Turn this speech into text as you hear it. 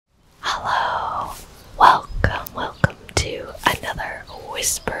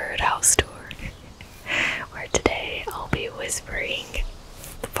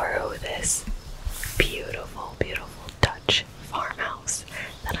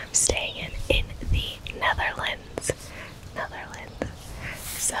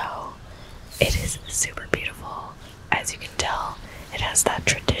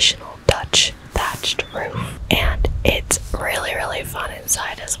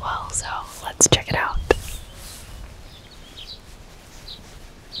well, so let's check it out.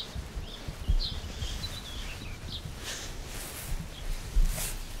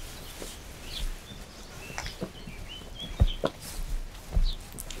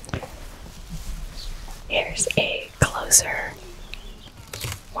 Here's a closer,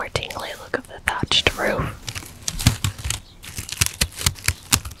 more tingly look of the thatched roof.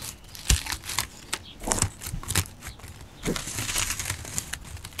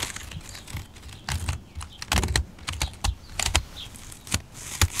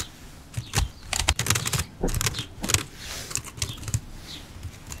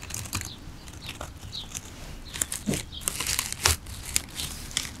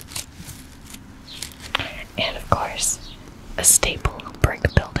 And of course, a staple brick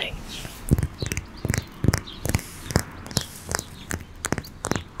building.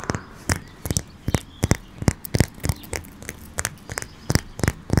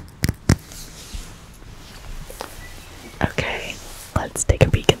 Okay, let's take a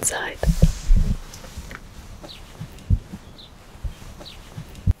peek inside.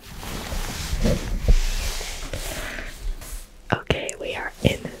 Okay, we are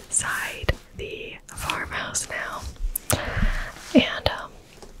inside the farmhouse now. And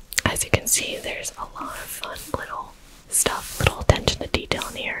as you can see, there's a lot of fun little stuff, little attention to detail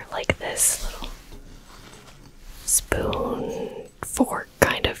in here, like this little spoon, fork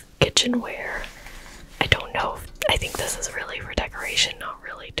kind of kitchenware. I don't know, I think this is really for decoration, not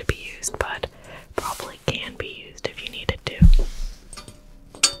really to be used, but probably can be used if you needed to.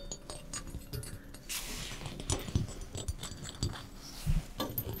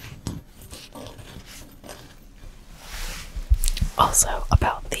 Also,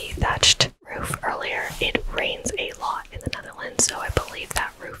 about the thatched roof earlier, it rains a lot in the Netherlands, so I believe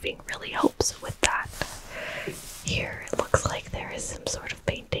that roofing really helps with that. Here it looks like there is some sort of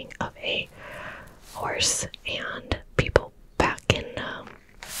painting of a horse and people back in,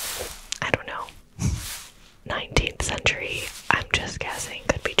 I don't know, 19th century. I'm just guessing,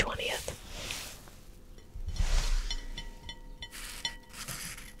 could be 20th.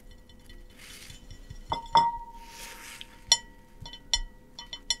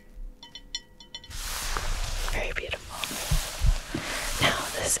 Very beautiful. Now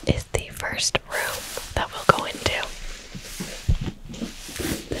this is the first room that we'll go into.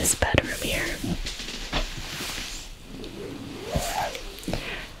 This bedroom here.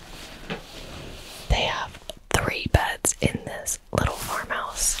 They have 3 beds in this little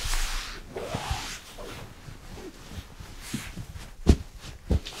farmhouse.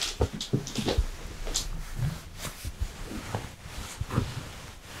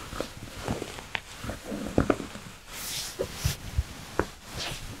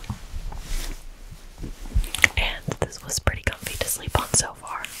 And this was pretty comfy to sleep on so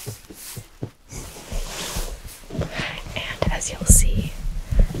far. And as you'll see,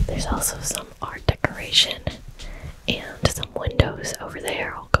 there's also some art decoration and some windows over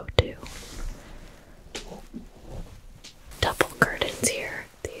there I'll go to. Double curtains here.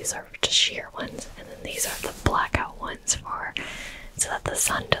 These are just sheer ones, and then these are the blackout ones for so that the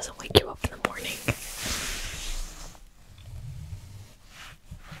sun doesn't wake you up in the morning.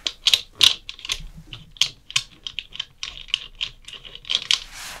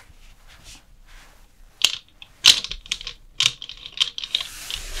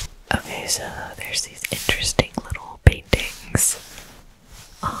 Okay, so there's these interesting little paintings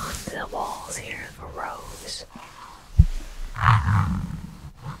on the walls here, the rows.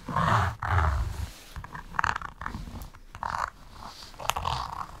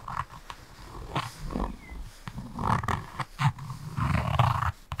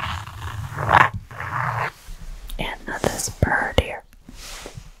 And this bird here.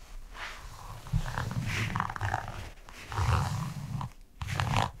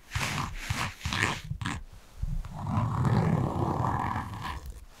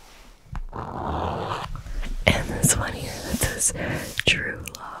 And this one here that says true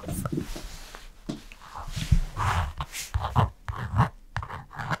love.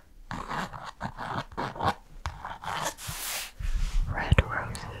 Red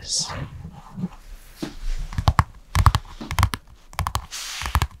roses.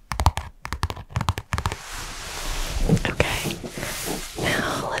 Okay,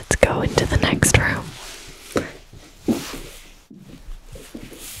 now let's go into the next room.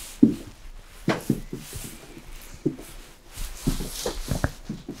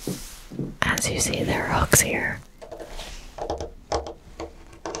 As you see, there are hooks here.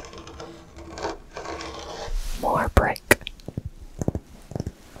 More brick.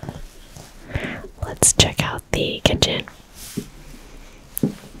 Let's check out the kitchen.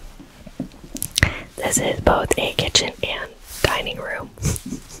 this is both a kitchen and dining room.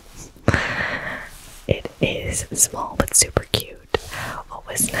 It is small but super cute. What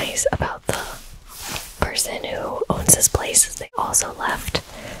was nice about the person who owns this place is they also left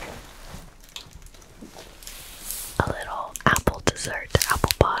a little apple dessert,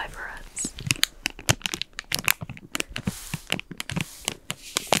 apple pie for us.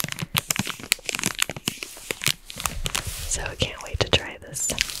 So I can't wait to try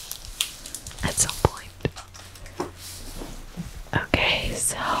this at some point. Okay,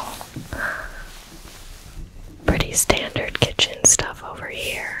 so pretty standard kitchen stuff over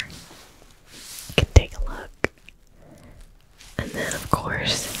here. You can take a look. And then of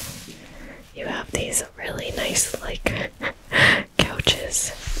course you have these really nice like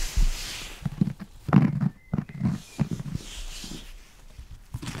couches.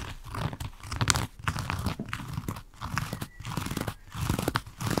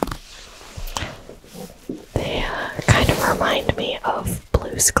 They kind of remind me of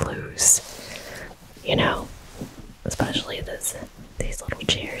Blue's Clues, you know, especially these little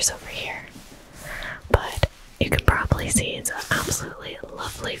chairs over here. But you can probably see it's an absolutely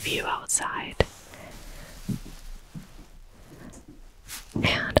lovely view outside.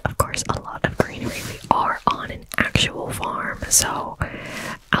 And of course a lot of greenery. We are on an actual farm, so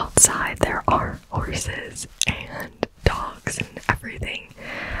outside there are horses and dogs and everything.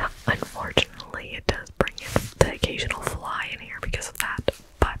 Unfortunately, it does bring in the occasional fly in here because of that,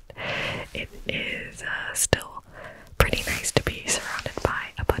 but it is still pretty nice to be surrounded by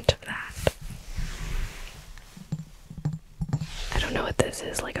a bunch of that. I don't know what this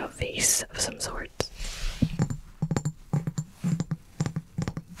is, like a vase of some sort.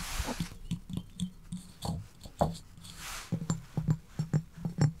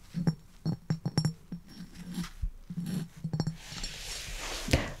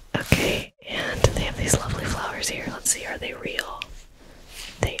 Okay, and they have these lovely flowers here. Let's see, are they real?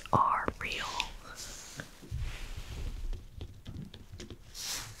 They are real.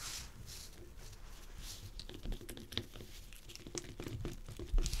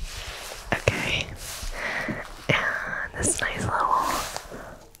 Okay, and this nice little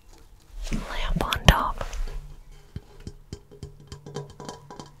lamp on top.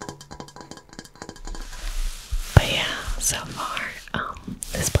 But yeah, so far,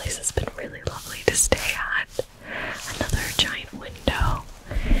 this place has been really lovely to stay at. Another giant window,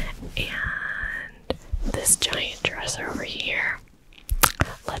 and this giant dresser over here.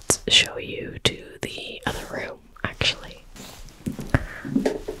 Let's show you to the other room, actually.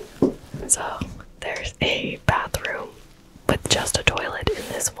 So, there's a bathroom with just a toilet in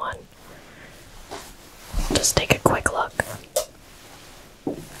this one. Just take a quick look.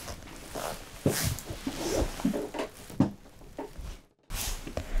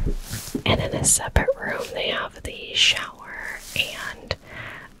 And in a separate room, they have the shower and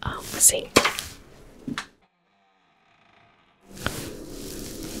sink.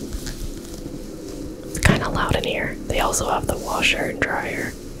 It's kind of loud in here. They also have the washer and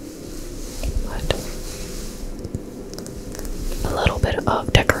dryer. But a little bit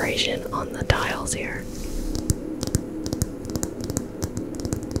of decoration on the tiles here.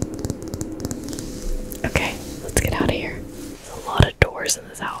 Okay, let's get out of here. There's a lot of doors in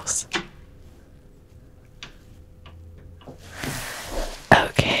this house.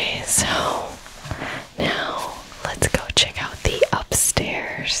 Okay, so now let's go check out the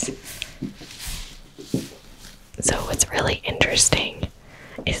upstairs. So what's really interesting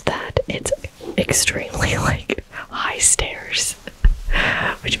is that it's extremely like high stairs,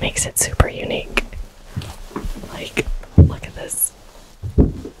 which makes it super unique. Like, look at this.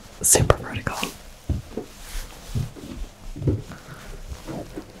 Super vertical.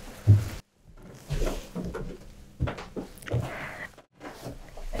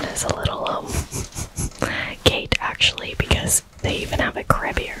 It has a little gate actually, because they even have a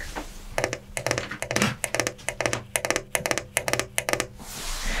crib here.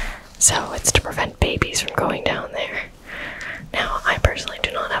 So it's to prevent babies from going down there. Now, I personally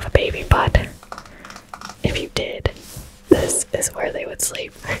do not have a baby, but if you did, this is where they would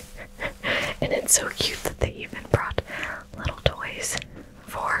sleep. And it's so cute that they even brought little toys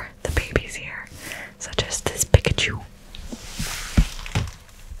for the babies here, such as this Pikachu.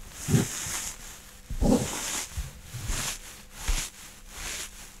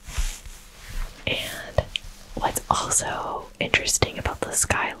 And what's also interesting about the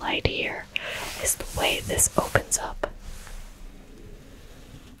skylight here is the way this opens up.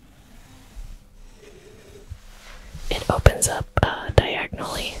 It opens up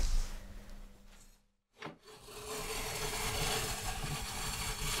diagonally.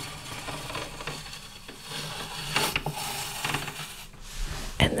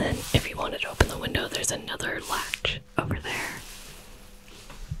 there's another latch over there.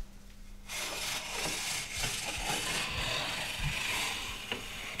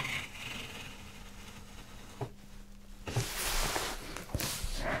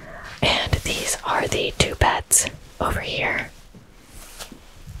 And these are the two beds over here.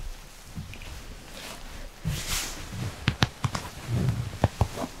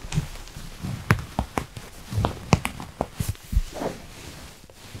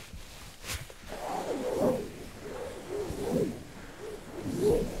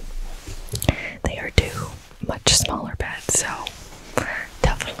 They are two much smaller beds, so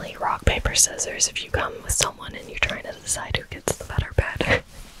definitely rock, paper, scissors if you come with someone and you're trying to decide who gets the better bed.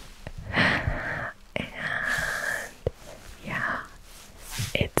 And yeah,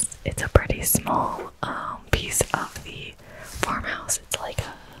 it's a pretty small piece of the farmhouse. It's like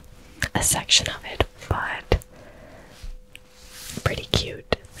a section of it, but pretty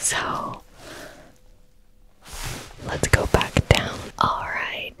cute. So let's go back down.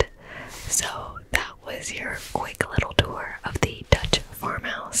 Alright, so that was your quick little tour of the Dutch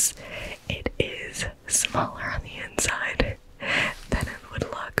farmhouse. It is smaller on the